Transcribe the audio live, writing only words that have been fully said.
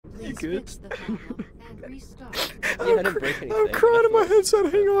You good? Yeah, I didn't break anything. I'm crying in my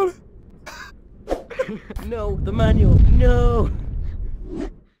headset. Hang on. No, the manual. No.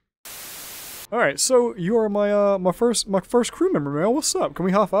 All right, so you are my first crew member, man. What's up? Can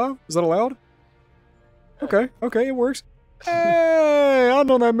we high five? Is that allowed? Okay, it works. Hey, I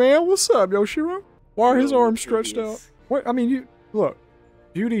know that man. What's up, Yoshiro? Why are his arms stretched out? Wait, I mean, you look.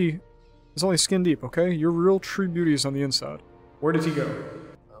 Beauty is only skin deep, okay? Your real true beauty is on the inside. Where did he go?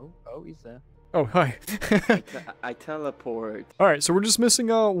 Oh, he's there. Oh, hi. I teleport. All right, so we're just missing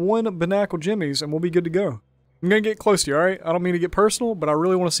one Binacle Jimmy's, and we'll be good to go. I'm gonna get close to you, all right? I don't mean to get personal, but I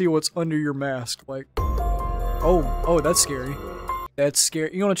really want to see what's under your mask. Like, oh, that's scary. That's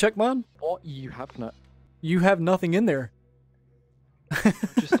scary. You want to check mine? What? You have not. You have nothing in there.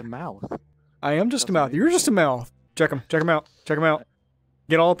 Just a mouth. I am just a mouth. You're just a mouth. Check him. Check him out. Check him out.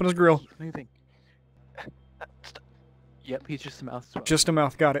 Get all up in his grill. He's moving. Yep, he's just a mouth as well. Just a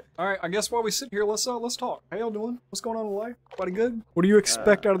mouth. Got it. All right. I guess while we sit here, let's talk. How y'all doing? What's going on in life? Everybody good? What do you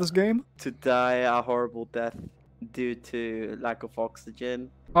expect out of this game? To die a horrible death due to lack of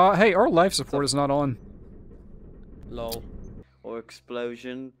oxygen. Hey, our life support is not on. Lol. Or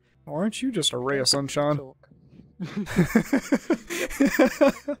explosion. Aren't you just a ray of sunshine?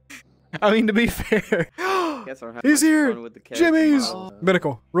 I mean, to be fair. He's here! Jimmy's!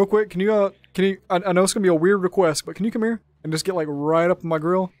 Medical, real quick, can you, I know it's gonna be a weird request, but can you come here and just get, like, right up in my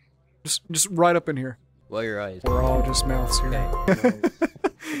grill? Just right up in here. Well, your eyes. We're all just mouths here. Okay.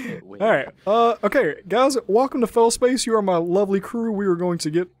 Alright, okay, guys, welcome to Failspace. You are my lovely crew. We are going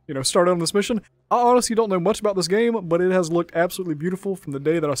to get, started on this mission. I honestly don't know much about this game, but it has looked absolutely beautiful from the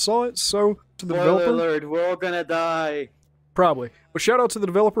day that I saw it, so, to the developer... Spoiler alert, we're all gonna die! Probably. But shout out to the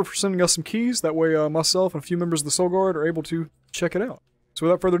developer for sending us some keys, that way myself and a few members of the Soul Guard are able to check it out. So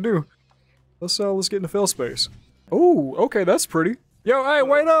without further ado, let's get into Failspace. Oh, okay, that's pretty. Yo, hey,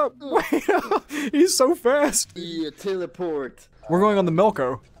 wait up! Wait up! He's so fast! Yeah, teleport! We're going on the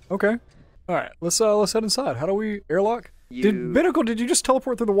Melco. Okay. Alright, let's head inside. How do we airlock? Binnacle, did you just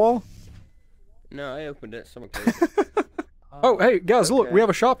teleport through the wall? No, I opened it. Someone closed it. Oh, hey, guys, look, we have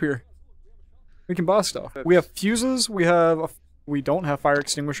a shop here. We can buy stuff. We have fuses, we don't have fire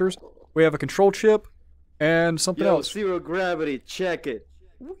extinguishers, we have a control chip, and something else. Zero gravity, check it.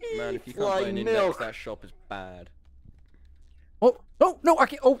 Man, if you can't buy an index, that shop is bad. Oh, no, I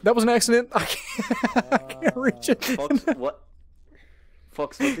can't. Oh, that was an accident. I can't reach it. Fox, what?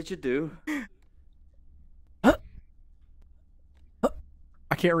 Fox, what did you do? Huh?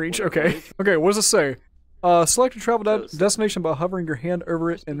 I can't reach. Okay. Okay, what does it say? Select a travel destination by hovering your hand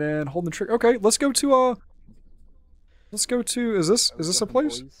over it and then holding the trigger. Okay, let's go to, is this a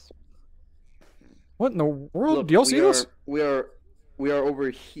place? What in the world? Look, do y'all see this? We are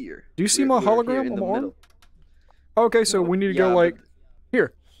over here. Do you see my hologram on my arm? Okay, so we need to go, like,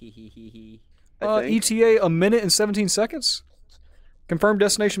 here. ETA a minute and 17 seconds? Confirm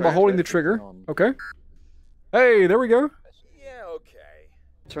destination by holding the trigger. Okay. Hey, there we go. Yeah, okay.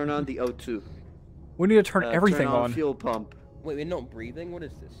 Turn on the O2. We need to turn everything turn on. on. Fuel pump. Wait, we're not breathing? What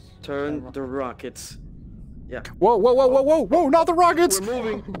is this? Turn the rockets. Yeah. Whoa, not the rockets! We're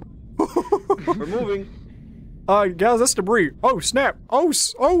moving. We're moving. Guys, that's debris. Oh, snap. Oh,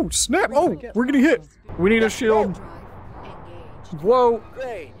 snap. Oh, we're getting hit. We need a shield. Whoa.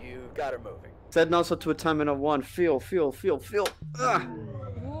 Great, you got her moving. Set also to a timing of 1. Fuel. Ah.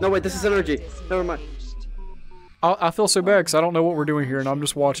 No, wait, this is energy. Never mind. I feel so bad because I don't know what we're doing here and I'm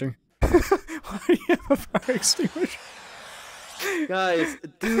just watching. Why do you have a fire extinguisher? Guys,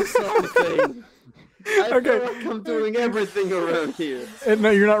 do something. I feel like I'm doing everything around here.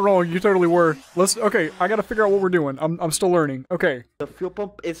 No, you're not wrong. You totally were. Okay, I gotta figure out what we're doing. I'm still learning. Okay. The fuel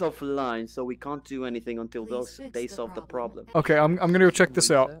pump is offline, so we can't do anything until they solve the problem. Okay, I'm gonna go check this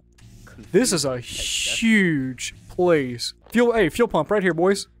out. This is a huge place. Fuel pump right here,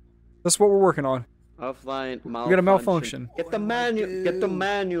 boys. That's what we're working on. Offline malfunction. We got a malfunction. Get the manual. Get the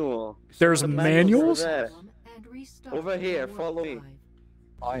manual. There's manuals? Over here, follow me.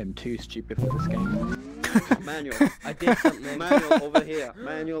 I am too stupid for this game. Manual. I did something. Manual over here.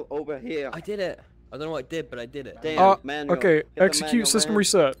 Manual over here. I did it. I don't know what I did, but I did it. Damn, manual. Okay, execute system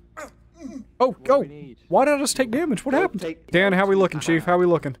reset. Oh, go. Why did I just take damage? What happened? Dan, how we looking, Chief? How we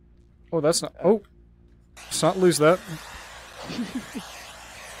looking? Oh, that's not. Oh. Let's not lose that.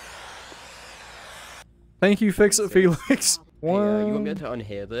 Thank you, Fix It Felix. Hey, you won't be able to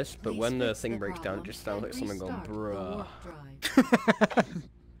unhear this, but when the thing breaks down, it just sounds like someone going, bruh.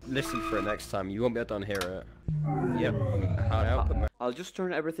 Listen for it next time, you won't be able to unhear it. Yep. Hard output. I'll just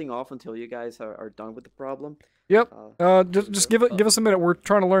turn everything off until you guys are done with the problem. Yep. Just give us a minute. We're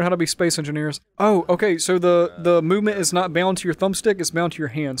trying to learn how to be space engineers. Oh, okay. So the movement is not bound to your thumbstick; it's bound to your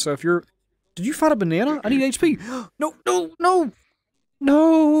hand. So if you're, did you find a banana? I need HP.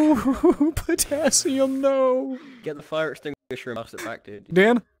 No, potassium. No. Get the fire extinguisher and pass it back, dude.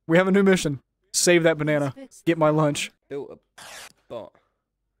 Dan, we have a new mission. Save that banana. Get my lunch. Built a bot.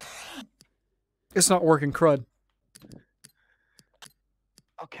 It's not working, crud.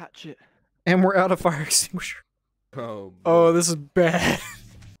 I'll catch it. And we're out of fire extinguisher. Oh. Oh, this is bad.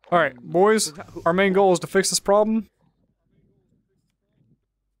 All right, boys. Our main goal is to fix this problem.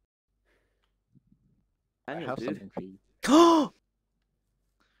 I have something for you.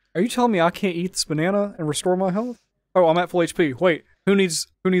 Are you telling me I can't eat this banana and restore my health? Oh, I'm at full HP. Wait, who needs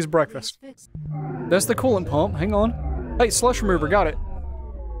breakfast? That's the coolant pump. Hang on. Hey, slush remover, got it.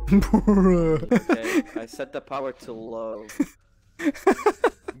 Okay, I set the power to low.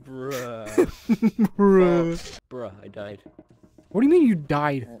 Bruh. Bruh, I died. What do you mean you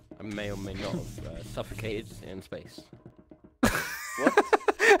died? I may or may not have suffocated in space. What?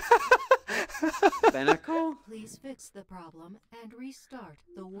 Benacle? Please fix the problem and restart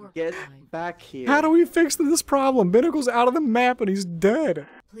the warp Get drive. back here. How do we fix this problem? Binnacle's out of the map and he's dead.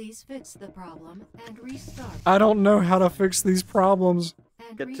 Please fix the problem and restart. I don't know how to fix these problems.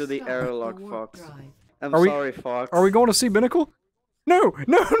 And Get to the restart airlock, warp Fox. drive. I'm Are we- sorry, Fox. Are we going to see Binnacle? No,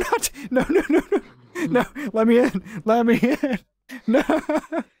 not. No. No, let me in. Let me in. No.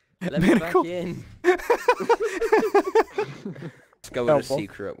 Let me back in. Let's go with Helpful. a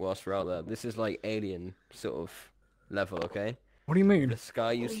secret whilst we're out there. This is like alien sort of level, okay? What do you mean? The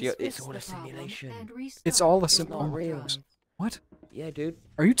sky you see, Please it's fix all the a problem simulation. and restart It's all a the sim- warp not real. drive. What? Yeah, dude.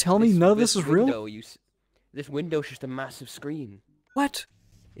 Are you telling me none of this is real? window this window's just a massive screen. What?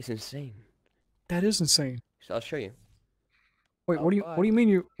 It's insane. That is insane. So I'll show you. Wait, Oh, what do you mean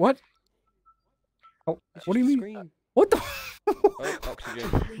you what? Oh, It's what do you just a mean? Screen. What the? Oh, oxygen.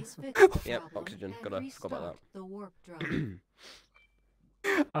 Please fix the Yep, problem oxygen. and Forgot about restart that. the warp drive.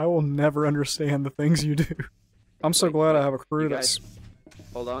 I will never understand the things you do. I'm so glad I have a crew You that's guys,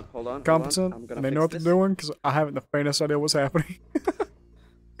 hold on. competent I'm gonna and they fix know what this. they're doing because I haven't the faintest idea what's happening.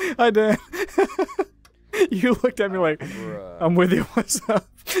 Hi, Dan. You looked at me like, Bruh. I'm with you. What's up?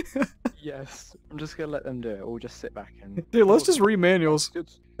 Yes, I'm just gonna let them do it. We'll just sit back and. Dude, let's just read manuals.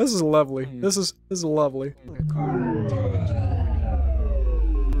 It's- This is lovely. This is lovely.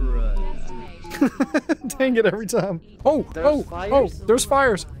 Dang it every time. Oh, There's fires? there's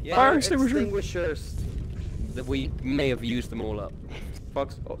fires. Yeah, Fire it's extinguisher. That we may have used them all up.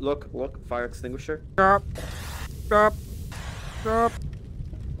 Fox, oh, look, fire extinguisher. Stop. Stop. Stop.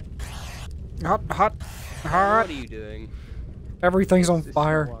 Hot. What are you doing? Everything's on it's not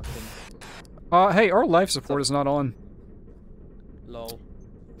fire. working. Hey, our life support is not on. Lol.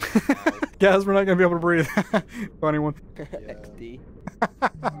 Guys, we're not gonna be able to breathe. Funny one. XD.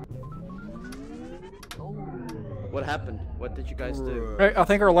 What happened? What did you guys do? Hey, I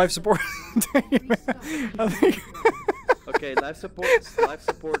think our life support. Dang it, man. I think. Okay, life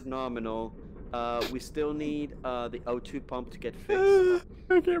support nominal. We still need the O2 pump to get fixed.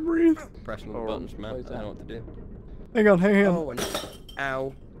 I can't breathe. Press more Oh, buttons, man. I don't know what to do. Hang on, hang on. Oh, and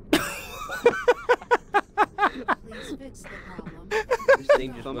ow. Please fix the problem. This and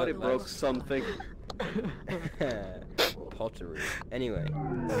thing just restart Somebody the broke warp something. Pottery. Anyway.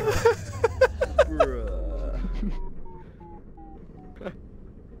 Bruh.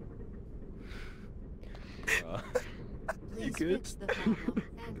 Bruh. Please good? fix the problem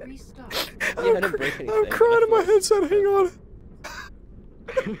and restart. Yeah, I didn't break anything. I'm crying in my that's headset. Hang on. why-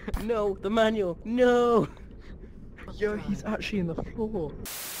 No, the manual. No. Yo, he's actually in the floor.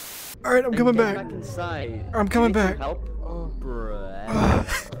 All right, I'm coming Get back. inside. I'm Do coming you need some back. Help? Oh, bruh.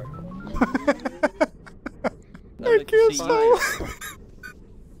 I can't stop.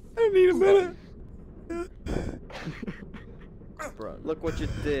 I need a minute. Bruh. Look what you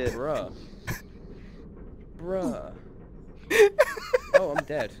did. Bruh. Bruh. Oh, I'm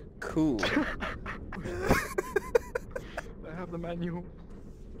dead. Cool. I have the manual.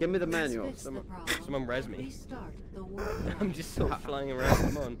 Give me the Please manual. fix the problem someone res and me. Restart the warp drive. I'm just sort of flying around.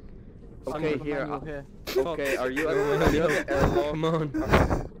 Come on. Okay, The here. manual here. Okay, are you at Come the airlock? Come on.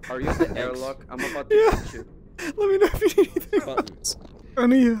 Are you at the airlock? I'm about to Yeah. get you. Let me know if you need anything Buttons. else. I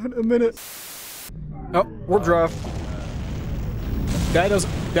need a minute. Oh, warp drive. That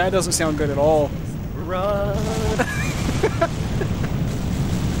doesn't sound good at all. Run.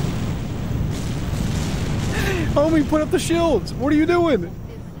 Homie, put up the shields. What are you doing? Imminent.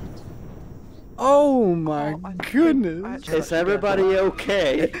 Oh my goodness. Is everybody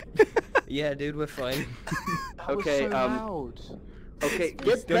okay? Yeah, dude, we're fine. Okay, was so loud. Okay, Go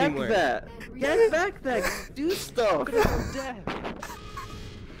get back anywhere. there! And Get restart. back there! Do stuff!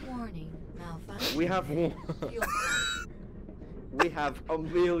 Warning, malfunction. We have Fuel pump. we have a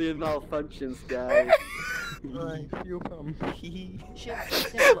million malfunctions, guys. Right, fuel pump. Ship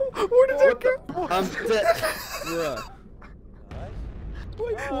down. Where did that go? I'm dead. Bruh.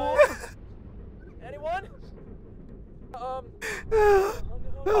 Wait, what? Anyone?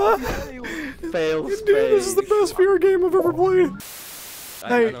 Failspace. Dude, this is the best VR game I've ever played. I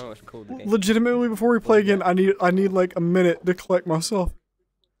Hey, don't know what's called the game. Legitimately, before we play again, I need like a minute to collect myself.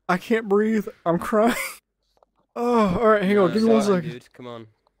 I can't breathe. I'm crying. Oh, all right, hang on. Give me 1 second. Dude, come on.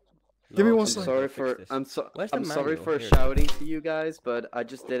 Give me No, one I'm second. sorry fix for this. I'm Where's the sorry manual? for Here. shouting to you guys, but I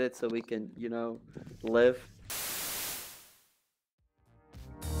just did it so we can, you know, live.